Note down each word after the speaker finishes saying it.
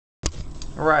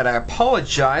Alright, I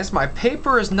apologize. My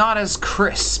paper is not as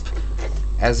crisp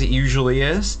as it usually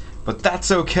is, but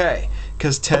that's okay,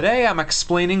 because today I'm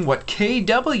explaining what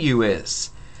Kw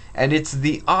is, and it's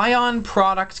the ion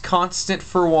product constant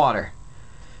for water.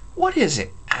 What is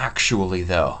it actually,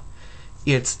 though?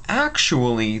 It's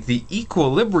actually the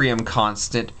equilibrium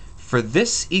constant for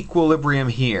this equilibrium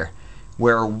here,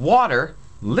 where water,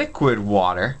 liquid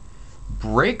water,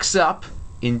 breaks up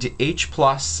into H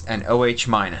plus and OH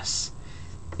minus.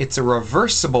 It's a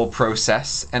reversible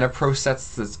process, and a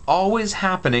process that's always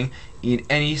happening in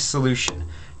any solution.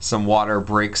 Some water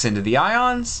breaks into the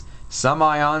ions, some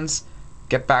ions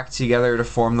get back together to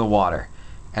form the water.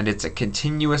 And it's a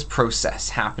continuous process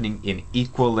happening in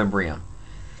equilibrium.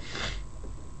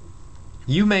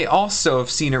 You may also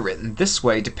have seen it written this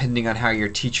way, depending on how your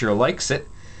teacher likes it.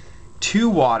 Two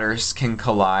waters can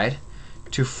collide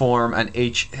to form an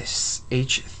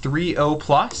H3O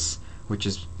plus, which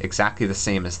is exactly the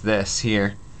same as this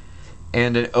here,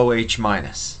 and an OH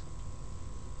minus.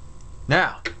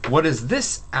 Now, what does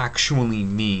this actually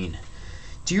mean?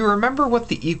 Do you remember what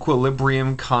the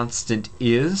equilibrium constant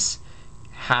is?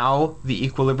 How the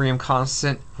equilibrium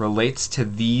constant relates to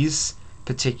these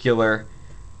particular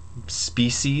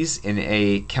species in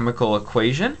a chemical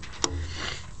equation?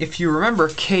 If you remember,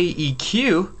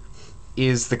 KEQ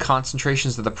is the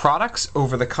concentrations of the products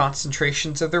over the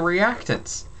concentrations of the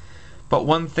reactants. But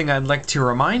one thing I'd like to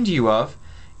remind you of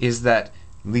is that,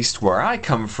 at least where I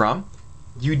come from,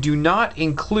 you do not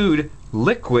include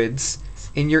liquids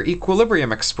in your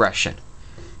equilibrium expression.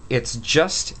 It's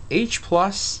just H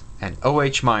plus and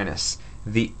OH minus,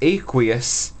 the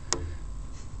aqueous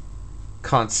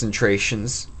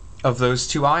concentrations of those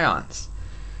two ions.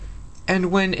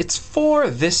 And when it's for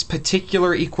this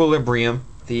particular equilibrium,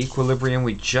 the equilibrium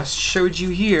we just showed you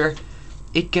here,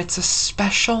 it gets a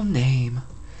special name.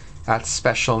 That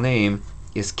special name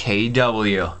is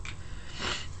Kw.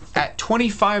 At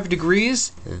 25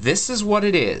 degrees, this is what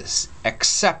it is.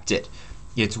 Accept it.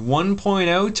 It's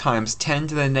 1.0 times 10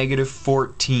 to the negative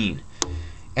 14.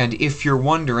 And if you're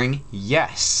wondering,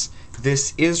 yes,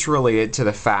 this is related to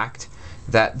the fact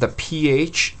that the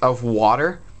pH of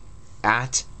water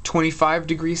at 25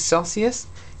 degrees Celsius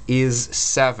is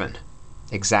 7.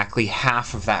 Exactly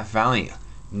half of that value.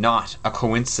 Not a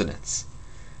coincidence.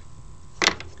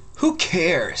 Who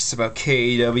cares about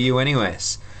Kw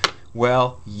anyways?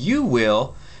 Well, you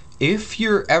will if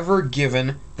you're ever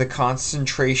given the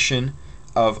concentration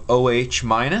of OH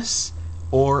minus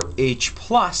or H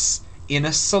plus in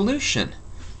a solution.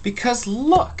 Because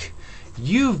look,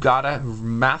 you've got a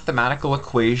mathematical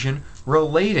equation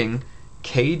relating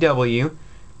Kw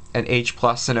and H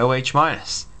plus and OH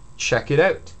minus. Check it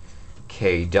out.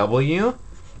 Kw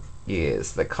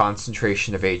is the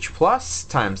concentration of H plus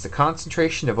times the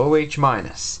concentration of OH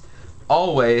minus.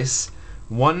 Always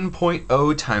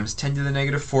 1.0 times 10 to the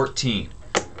negative 14.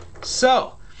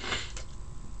 So,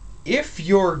 if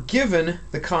you're given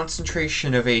the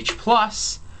concentration of H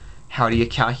plus, how do you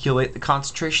calculate the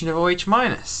concentration of OH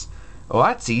minus? Well,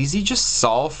 that's easy. Just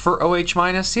solve for OH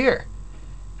minus here.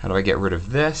 How do I get rid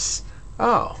of this?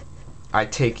 Oh, I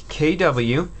take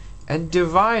Kw and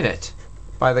divide it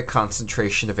by the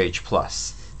concentration of H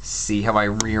plus. See how I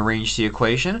rearranged the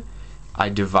equation? I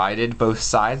divided both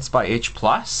sides by H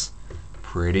plus.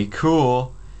 Pretty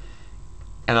cool.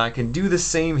 And I can do the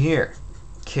same here.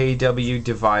 Kw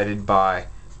divided by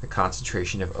the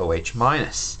concentration of OH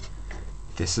minus.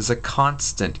 This is a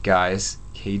constant, guys,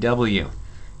 Kw.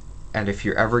 And if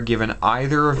you're ever given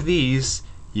either of these,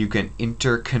 you can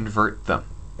interconvert them.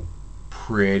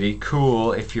 Pretty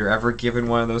cool if you're ever given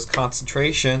one of those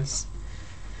concentrations.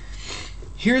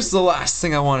 Here's the last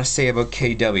thing I want to say about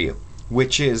Kw,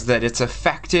 which is that it's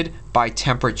affected by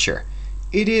temperature.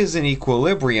 It is an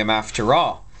equilibrium after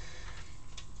all.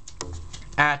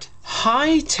 At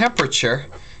high temperature,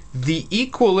 the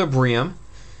equilibrium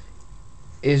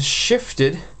is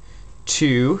shifted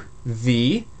to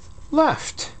the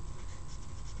left.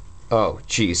 Oh,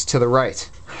 geez, to the right.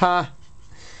 Ha!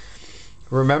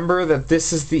 Remember that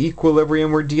this is the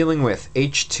equilibrium we're dealing with.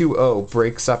 H2O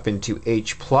breaks up into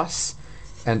H plus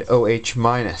and OH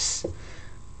minus.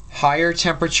 Higher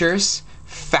temperatures,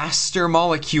 faster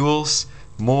molecules,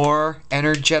 more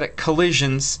energetic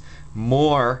collisions,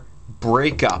 more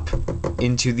breakup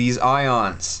into these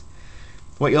ions.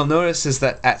 What you'll notice is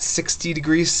that at 60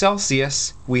 degrees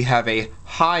Celsius, we have a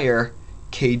higher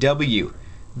Kw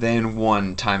than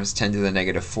 1 times 10 to the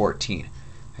negative 14.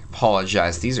 I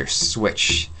apologize, these are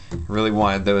switched. I really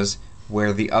wanted those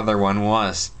where the other one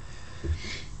was.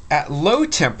 At low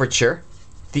temperature,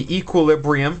 the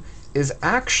equilibrium is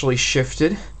actually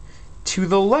shifted to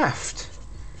the left.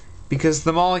 because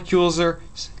the molecules are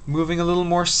moving a little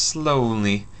more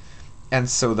slowly, and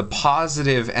so the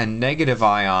positive and negative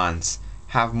ions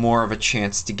have more of a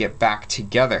chance to get back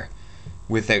together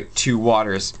without two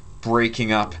waters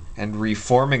breaking up and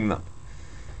reforming them.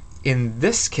 In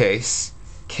this case,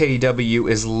 Kw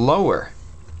is lower.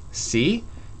 See?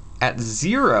 At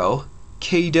 0,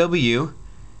 Kw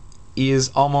is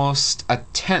almost a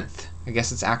tenth. I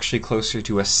guess it's actually closer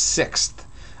to a sixth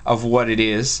of what it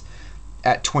is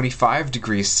at 25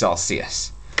 degrees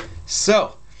Celsius.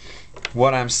 So,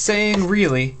 what I'm saying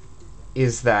really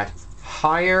is that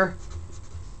higher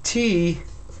T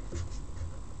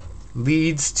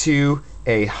leads to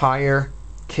a higher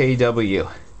Kw.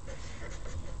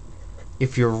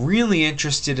 If you're really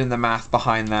interested in the math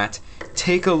behind that,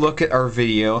 take a look at our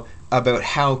video about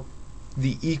how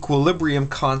the equilibrium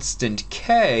constant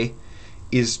K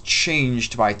is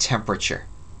changed by temperature.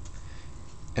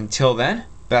 Until then,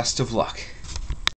 best of luck.